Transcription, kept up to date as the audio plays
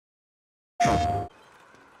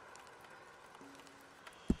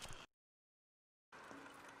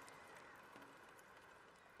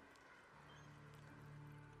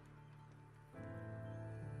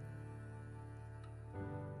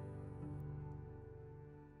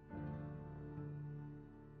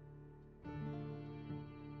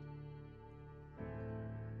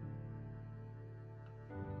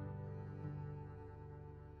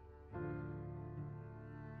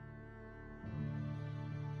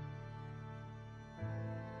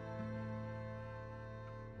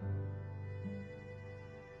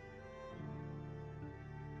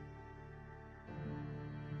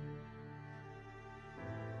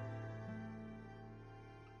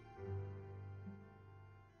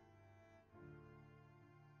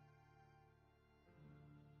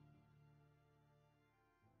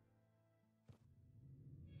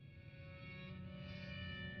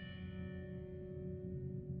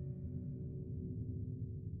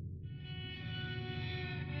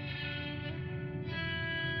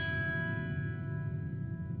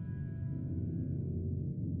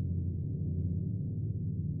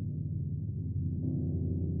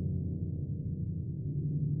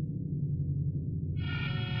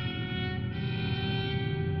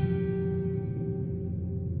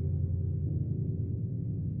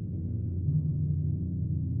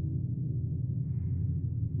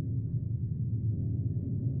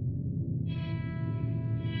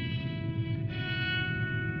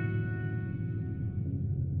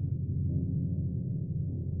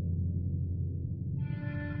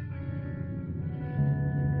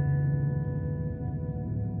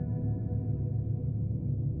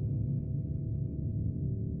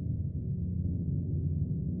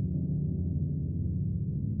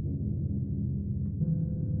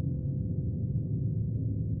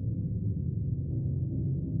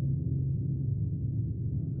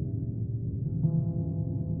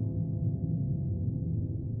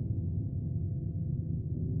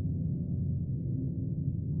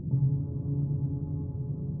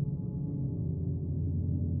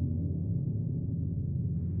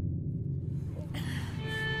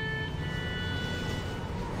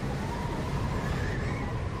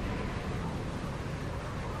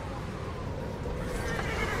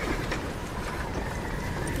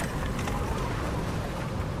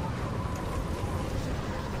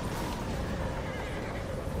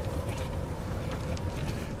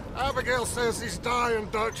Abigail says he's dying,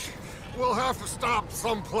 Dutch. We'll have to stop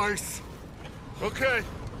someplace. Okay.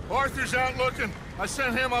 Arthur's out looking. I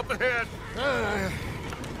sent him up ahead.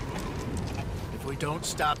 If we don't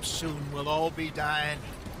stop soon, we'll all be dying.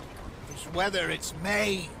 This weather, it's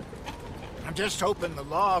May. I'm just hoping the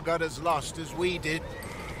law got as lost as we did.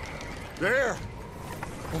 There!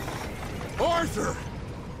 Arthur!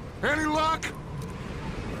 Any luck?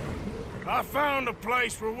 I found a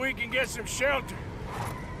place where we can get some shelter.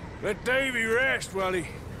 Let Davy rest while he...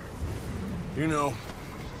 You know.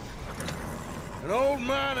 An old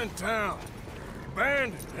mining town.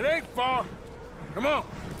 Abandoned. It ain't far. Come on.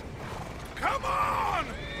 Come on!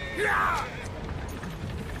 Yeah!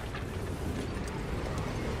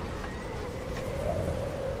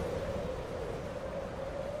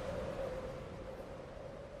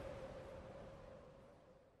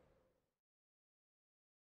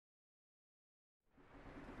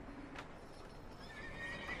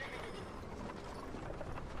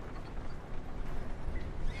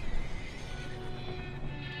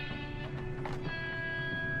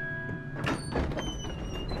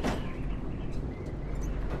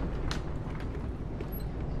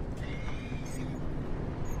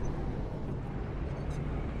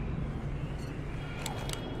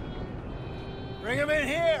 Bring him in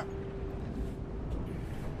here!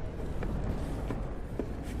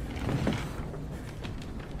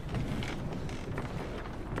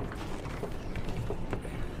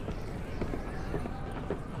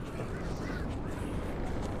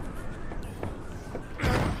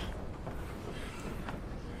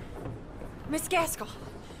 Miss Gaskell,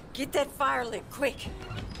 get that fire lit, quick.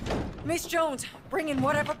 Miss Jones, bring in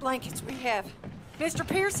whatever blankets we have. Mr.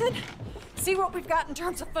 Pearson, see what we've got in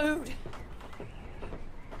terms of food.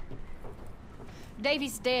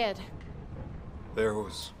 Davy's dead. There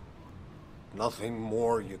was nothing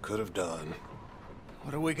more you could have done.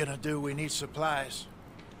 What are we gonna do? We need supplies.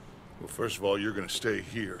 Well, first of all, you're gonna stay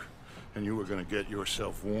here, and you were gonna get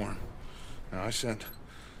yourself warm. Now, I sent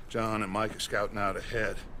John and Micah scouting out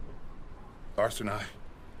ahead. Arthur and I,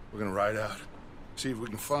 we're gonna ride out, see if we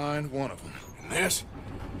can find one of them. And this,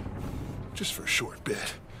 just for a short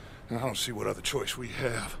bit. And I don't see what other choice we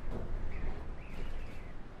have.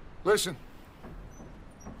 Listen.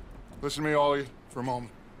 Listen to me, all of you, for a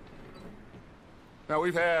moment. Now,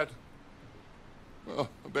 we've had well,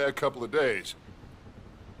 a bad couple of days.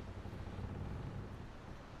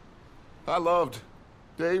 I loved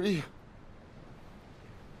Davy,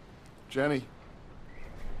 Jenny,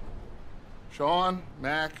 Sean,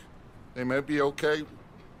 Mac. They may be okay.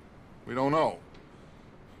 We don't know.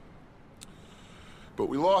 But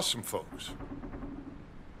we lost some folks.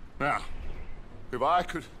 Now, if I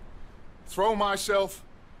could throw myself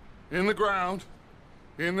in the ground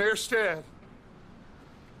in their stead,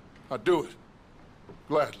 I'd do it.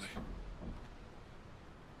 Gladly.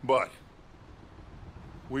 But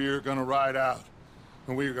we're gonna ride out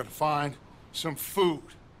and we're gonna find some food.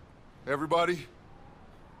 Everybody,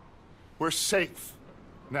 we're safe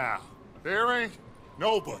now. There ain't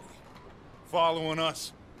nobody following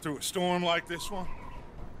us through a storm like this one.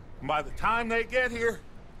 And by the time they get here,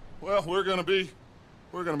 well, we're gonna be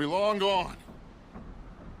long gone.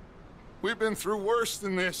 We've been through worse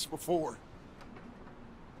than this before.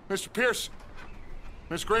 Mr. Pearson,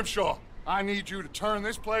 Miss Grimshaw, I need you to turn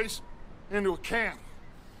this place into a camp.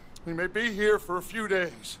 We may be here for a few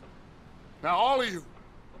days. Now, all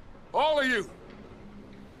of you,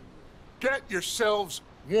 get yourselves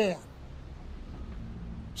warm.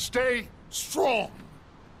 Stay strong.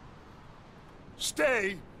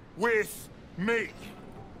 Stay with me.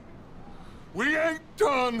 We ain't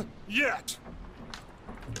done yet.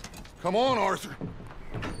 Come on, Arthur.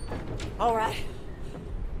 All right.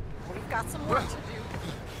 We've got some work to do.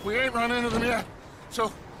 We ain't run into them yet,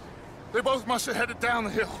 so they both must have headed down the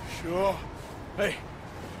hill. Sure. Hey,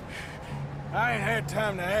 I ain't had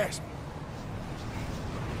time to ask.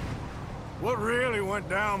 What really went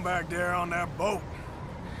down back there on that boat?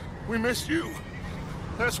 We missed you.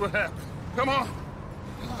 That's what happened. Come on.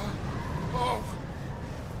 Oh.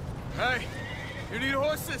 Hey, you need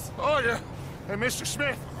horses? Oh, yeah. Hey, Mr.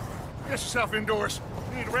 Smith, get yourself indoors.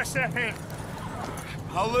 You need to rest that hand.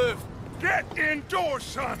 I'll live. Get indoors,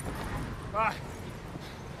 son.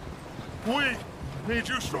 We need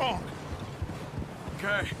you strong.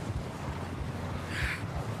 Okay.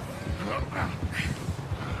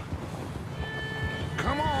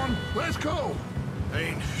 Come on, let's go.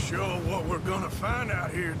 Ain't sure what we're gonna find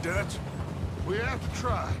out here, Dutch. We have to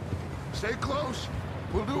try. Stay close.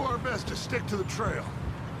 We'll do our best to stick to the trail.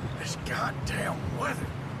 This goddamn weather.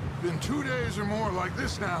 Been 2 days or more like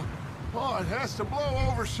this now. Oh, it has to blow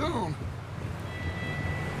over soon.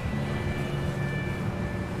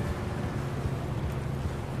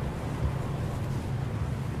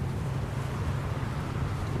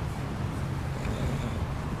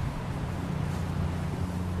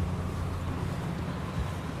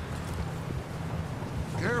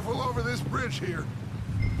 Careful over this bridge here.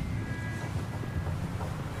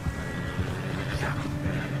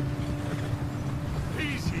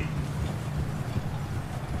 Easy.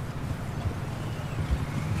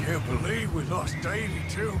 Can't believe we lost Davy,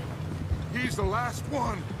 too. He's the last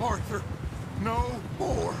one, Arthur. No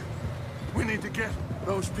more. We need to get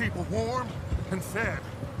those people warm and fed.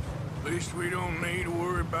 At least we don't need to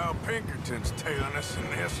worry about Pinkertons tailing us in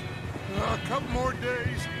this. A couple more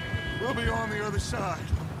days, we'll be on the other side.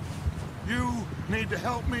 You need to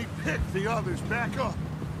help me pick the others back up.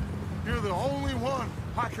 You're the only one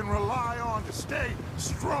I can rely on to stay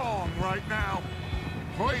strong right now.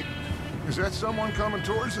 Wait, is that someone coming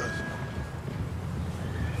towards us?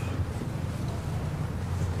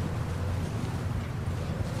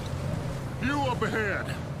 You up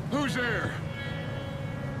ahead. Who's there?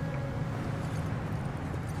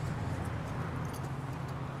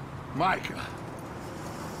 Micah.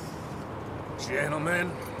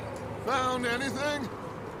 Gentlemen, Found anything?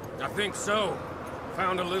 I think so.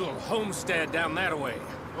 Found a little homestead down that way.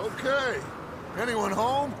 Okay. Anyone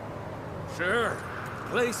home? Sure.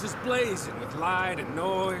 Place is blazing with light and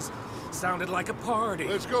noise. Sounded like a party.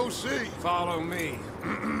 Let's go see. Follow me.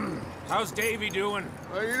 How's Davy doing?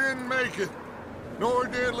 He didn't make it. Nor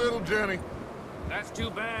did little Jenny. That's too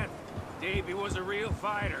bad. Davy was a real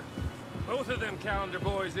fighter. Both of them calendar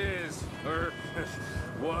boys is, or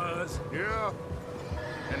was. Yeah,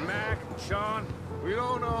 And Mac, Sean, we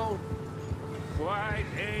don't know. quite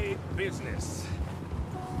a business.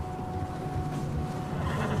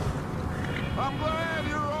 I'm glad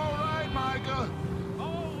you're all right, Micah.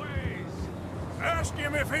 Always. Ask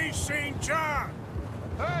him if he's seen John.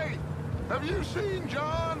 Hey, have you seen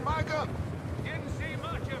John, Micah? Didn't see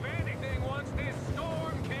much of anything once this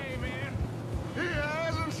storm came in. He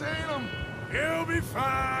hasn't seen him. He'll be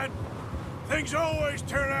fine. Things always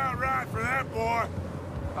turn out right for that boy.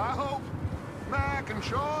 I hope Mac and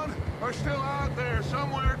Sean are still out there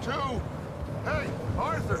somewhere, too. Hey,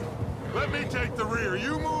 Arthur, let me take the rear.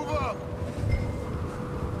 You move up.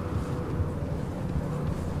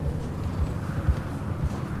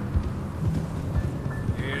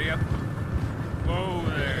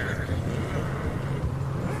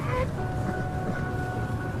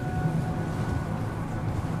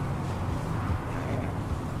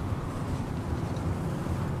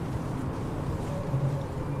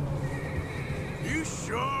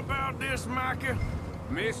 this, Micah?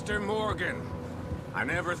 Mr. Morgan, I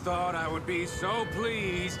never thought I would be so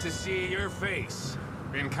pleased to see your face.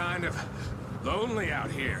 Been kind of lonely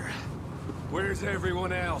out here. Where's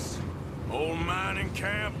everyone else? Old mining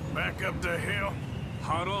camp, back up the hill.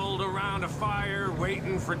 Huddled around a fire,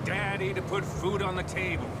 waiting for Daddy to put food on the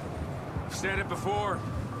table. I've said it before,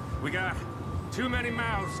 we got too many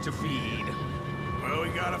mouths to feed. Well, we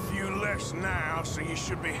got a few less now, so you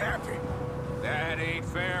should be happy. That ain't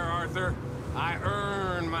fair, Arthur. I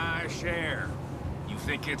earn my share. You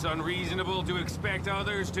think it's unreasonable to expect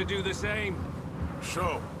others to do the same?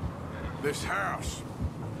 So, this house.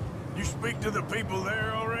 You speak to the people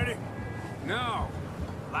there already? No.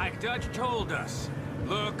 Like Dutch told us.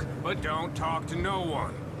 Look, but don't talk to no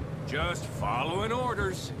one. Just following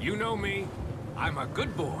orders. You know me. I'm a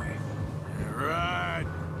good boy. Right.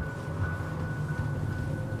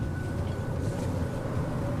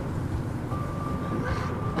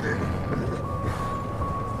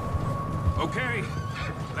 Okay,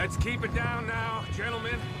 let's keep it down now,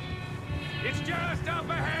 gentlemen. It's just up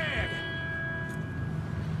ahead!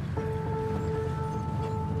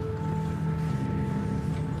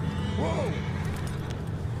 Whoa!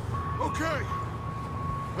 Okay,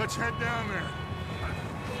 let's head down there.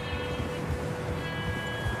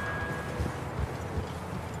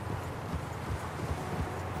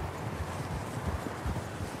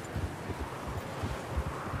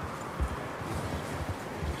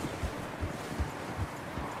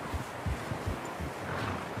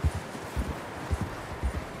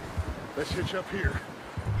 Let's hitch up here.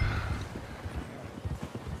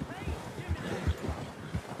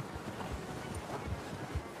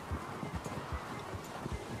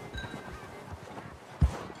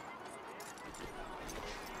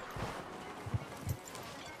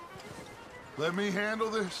 Let me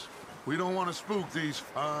handle this. We don't want to spook these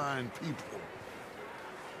fine people.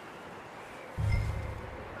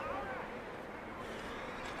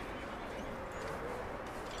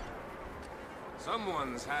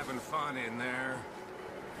 Someone's having fun in there.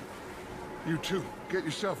 You two, get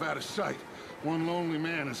yourself out of sight. One lonely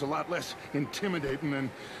man is a lot less intimidating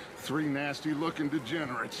than three nasty-looking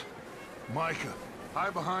degenerates. Micah,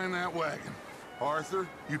 hide behind that wagon. Arthur,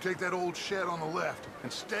 you take that old shed on the left,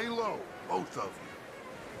 and stay low, both of you.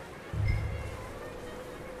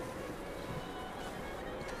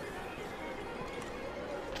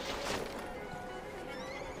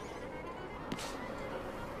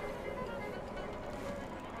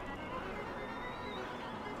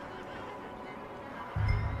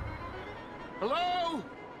 Hello?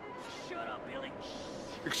 Shut up, Billy.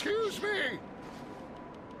 Excuse me?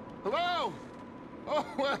 Hello? Oh,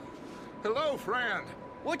 well, hello, friend.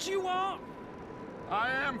 What you want?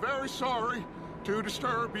 I am very sorry to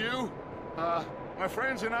disturb you. My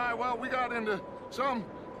friends and I, well, we got into some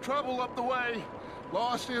trouble up the way,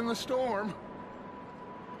 lost in the storm.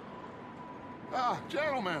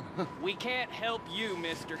 Gentlemen. We can't help you,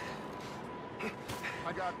 mister.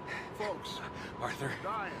 I got folks Arthur.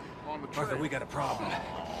 dying on the trail. Arthur, we got a problem.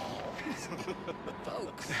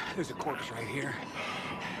 Folks. There's a corpse right here.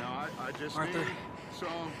 Now, I just Arthur, need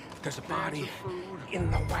some there's a cans body of food in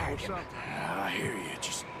the or wagon. something. I hear you.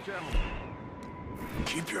 Just Gentlemen,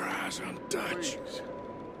 keep your eyes on Dutch. please.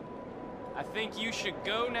 I think you should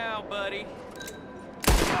go now, buddy.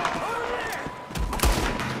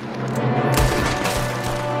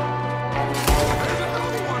 There's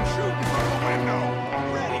another one shooting from the window.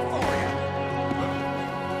 Ready for you.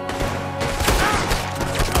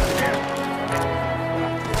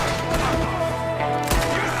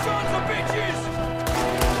 You sons of bitches!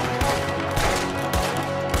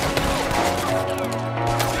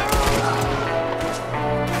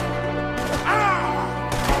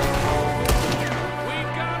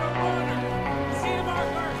 We've got a runner! See him,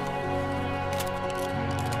 Arthur?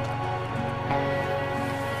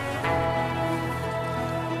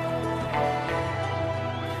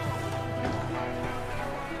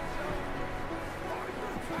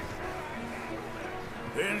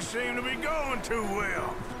 Didn't seem to be going too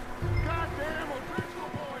well. Goddamn O'Driscoll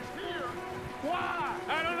boys here. Why?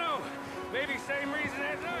 I don't know. Maybe same reason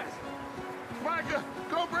as us. Micah,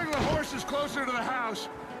 go bring the horses closer to the house.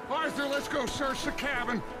 Arthur, let's go search the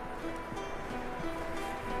cabin.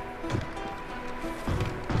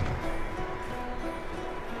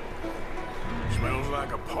 Smells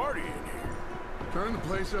like a party in here. Turn the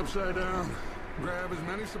place upside down. Grab as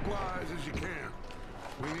many supplies as you can.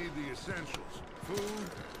 We need the essentials. Food,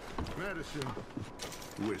 medicine,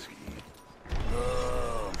 whiskey.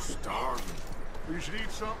 Oh, I'm starving. You should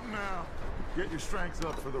eat something now. Get your strength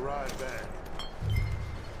up for the ride back.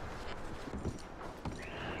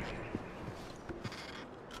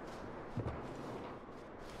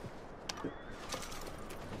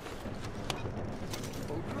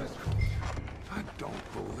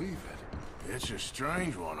 It's a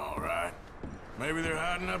strange one, all right. Maybe they're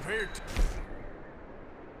hiding up here.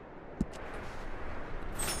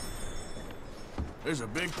 There's a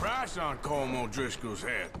big price on Colm O'Driscoll's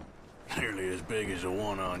head. Nearly as big as the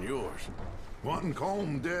one on yours. Wanting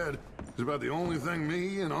Colm dead is about the only thing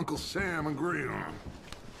me and Uncle Sam agree on.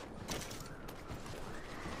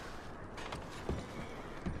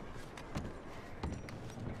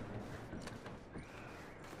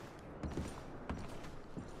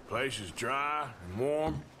 Place is dry and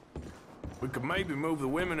warm. We could maybe move the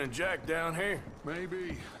women and Jack down here.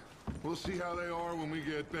 Maybe. We'll see how they are when we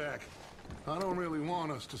get back. I don't really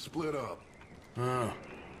want us to split up. Oh.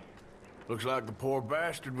 Looks like the poor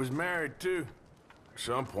bastard was married, too. At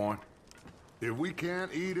some point. If we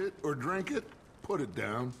can't eat it or drink it, put it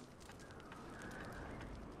down.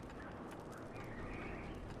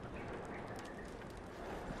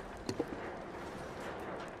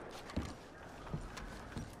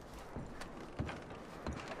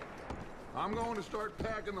 I'm going to start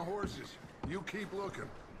packing the horses. You keep looking.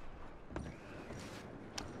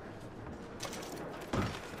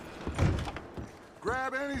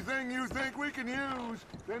 Grab anything you think we can use,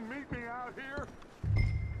 then meet me out here.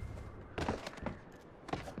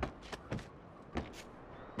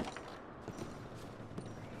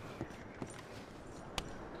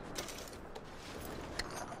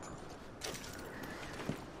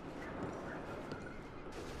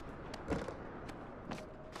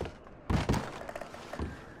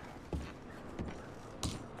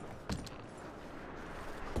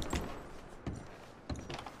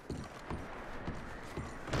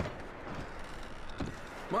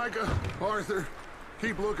 Micah, Arthur,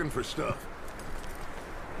 keep looking for stuff.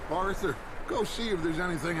 Arthur, go see if there's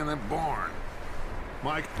anything in that barn.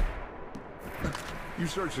 Mike, you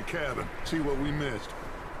search the cabin, see what we missed.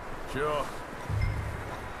 Sure.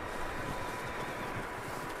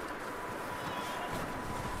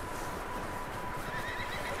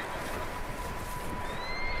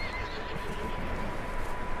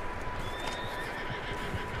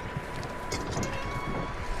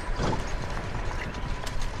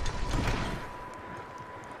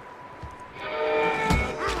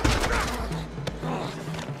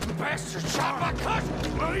 Bastard shot my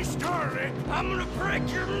cousin! Well, he started it! I'm gonna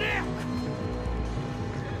break your neck!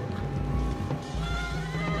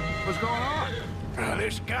 What's going on?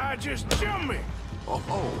 This guy just jumped me!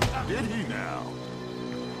 Oh, did he now?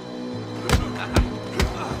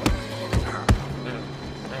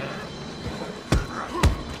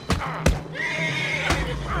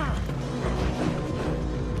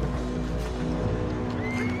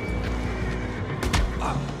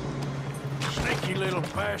 Sneaky little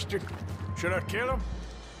bastard. Should I kill him?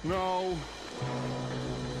 No.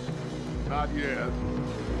 Not yet.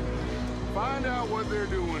 Find out what they're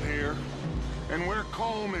doing here, and where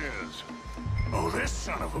Colm is. Oh, this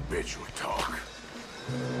son of a bitch will talk.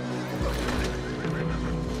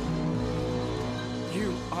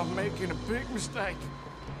 You are making a big mistake.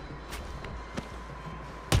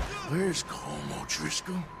 Where's Colm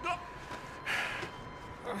O'Driscoll?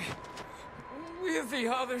 With the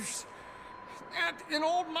others. At an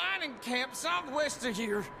old mining camp southwest of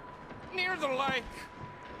here. Near the lake.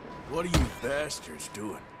 What are you bastards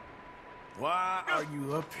doing? Why are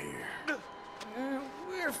you up here?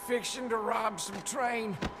 We're fixing to rob some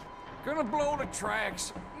train. Gonna blow the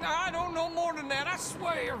tracks. I don't know more than that, I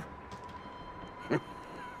swear.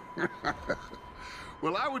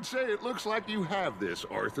 Well, I would say it looks like you have this,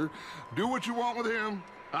 Arthur. Do what you want with him.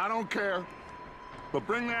 I don't care. But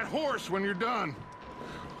bring that horse when you're done.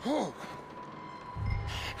 Oh.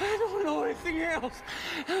 I don't know anything else.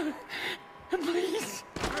 Please.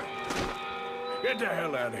 Get the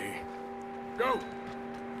hell out of here. Go!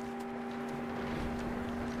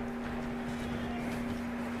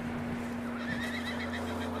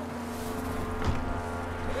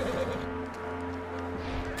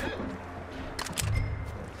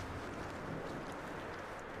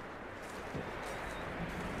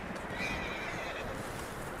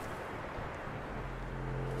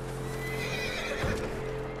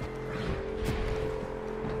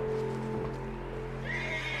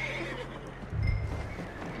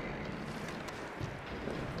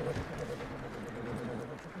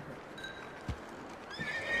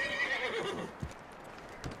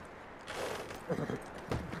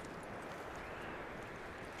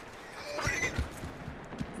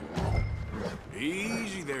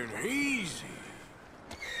 Easy there, easy.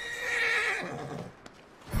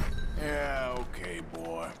 Yeah, okay,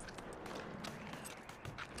 boy.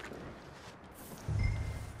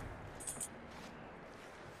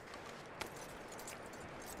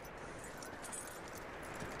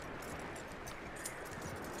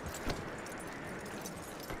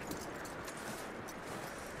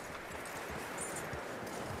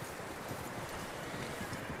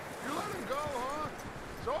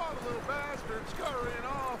 little bastard scurrying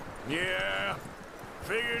off. Yeah.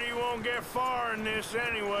 Figured he won't get far in this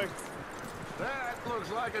anyway. That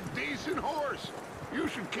looks like a decent horse. You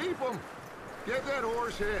should keep him. Get that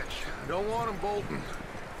horse hitched. Don't want him bolting.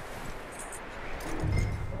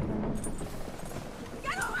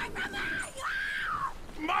 Get away from me!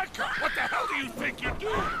 Micah, what the hell do you think you're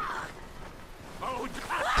doing? Oh,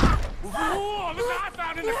 look what I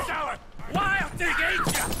found in the cellar! Wild thing, ain't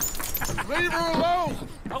ya? Leave her alone!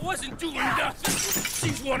 I wasn't doing nothing.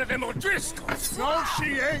 She's one of them O'Driscolls. No,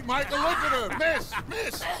 she ain't, Micah. Look at her. Miss,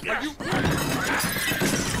 are you...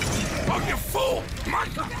 Oh, you fool!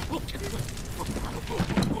 Micah!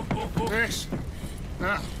 Miss,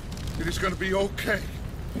 now, it is gonna be okay.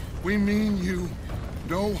 We mean you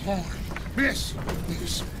no harm. Miss!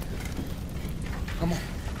 Come on.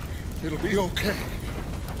 It'll be okay.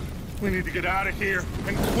 We need to get out of here,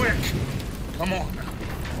 and quick. Come on now.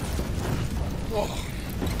 Oh.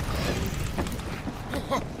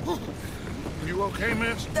 You okay,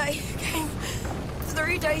 miss? They came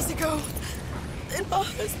 3 days ago. And my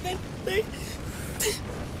husband,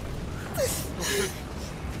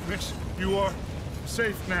 Miss, you are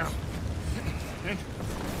safe now. And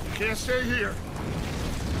you can't stay here.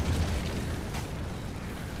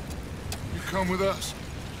 You come with us.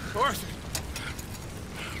 Arthur!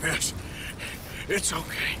 Miss, it's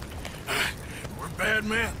okay. We're bad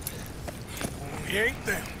men. We ain't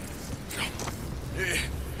them.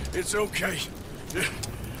 It's okay.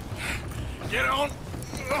 Get on.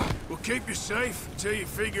 We'll keep you safe until you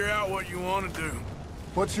figure out what you want to do.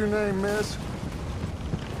 What's your name, miss?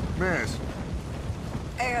 Miss?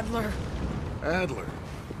 Adler. Adler.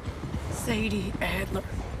 Sadie Adler.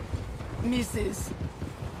 Mrs.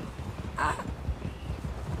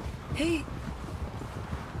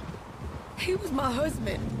 He was my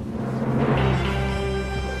husband.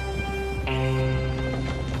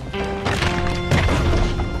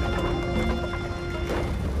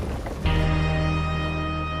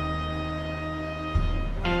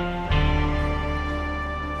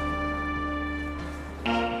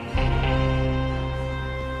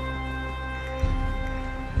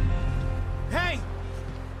 Hey!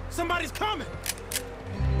 Somebody's coming!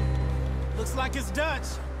 Looks like it's Dutch.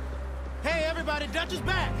 Hey, everybody, Dutch is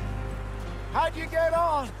back! How'd you get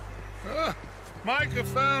on? Micah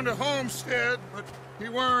found a homestead, but he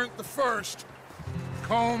weren't the first.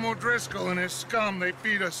 Colm O'Driscoll and his scum, they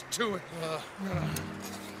beat us to it.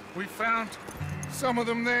 We found some of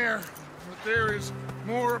them there, but there is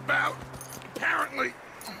more about, apparently.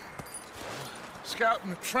 Scouting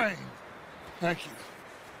the train. Thank you.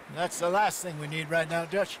 That's the last thing we need right now,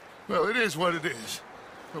 Dutch. Well, it is what it is.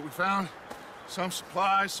 But we found some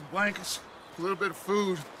supplies, some blankets, a little bit of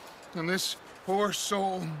food, and this poor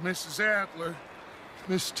soul, Mrs. Adler,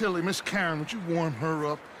 Miss Tilly, Miss Karen, would you warm her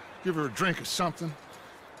up? Give her a drink or something?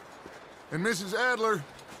 And Mrs. Adler,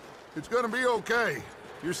 it's gonna be okay.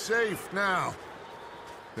 You're safe now.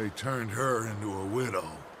 They turned her into a widow.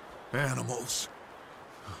 Animals.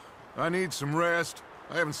 I need some rest.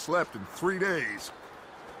 I haven't slept in 3 days.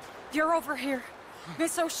 You're over here.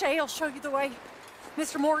 Miss O'Shea will show you the way.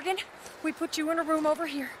 Mr. Morgan, we put you in a room over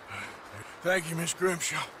here. Thank you, Miss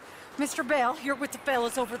Grimshaw. Mr. Bell, you're with the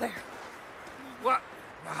fellas over there. What?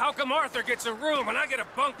 How come Arthur gets a room and I get a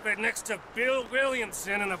bunk bed next to Bill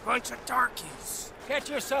Williamson and a bunch of darkies? Get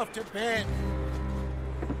yourself to bed.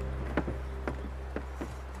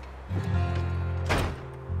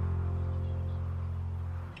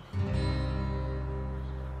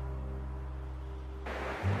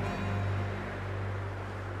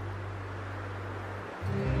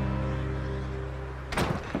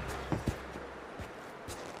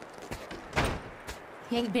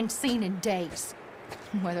 He ain't been seen in days.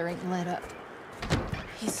 Weather ain't let up.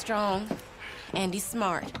 He's strong, and he's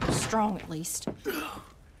smart. Strong, at least.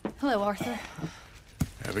 Hello, Arthur.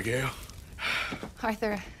 Abigail?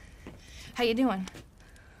 Arthur, how you doing?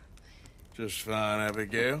 Just fine,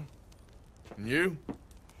 Abigail. And you?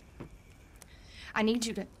 I need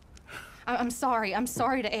you to... I'm sorry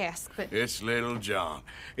to ask, but... It's little John.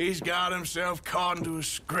 He's got himself caught into a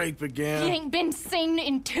scrape again. He ain't been seen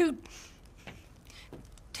in 2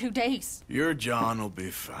 days. Your John will be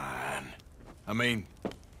fine. I mean,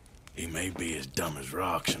 he may be as dumb as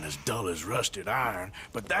rocks and as dull as rusted iron,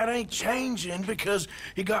 but that ain't changing because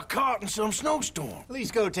he got caught in some snowstorm. Please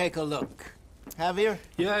go take a look. Javier?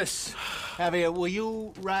 Yes. Javier, will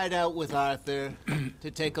you ride out with Arthur to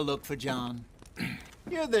take a look for John?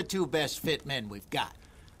 You're the 2 best fit men we've got.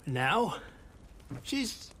 Now?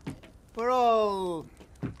 We're all...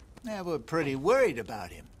 we're pretty worried about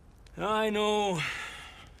him. I know.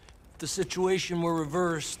 The situation were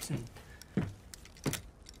reversed,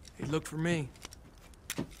 and He looked for me.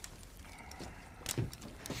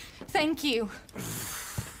 Thank you.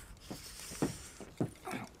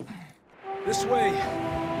 This way.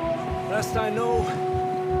 Last I know,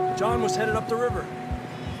 John was headed up the river.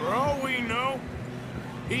 For all we know,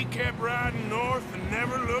 he kept riding north and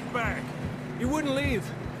never looked back. He wouldn't leave.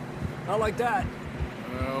 Not like that.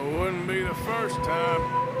 Wouldn't be the first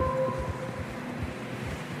time.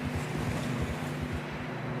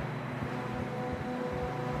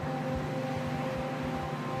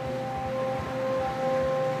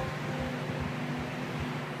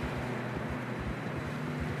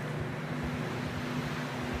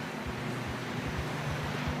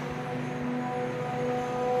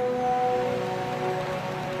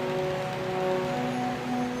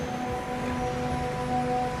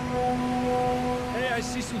 I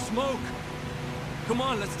see some smoke. Come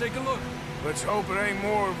on, let's take a look. Let's hope it ain't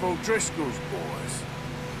more of O'Driscoll's boys.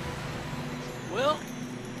 Well...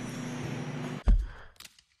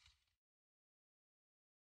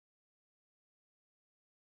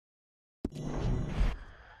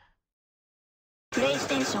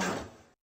 PlayStation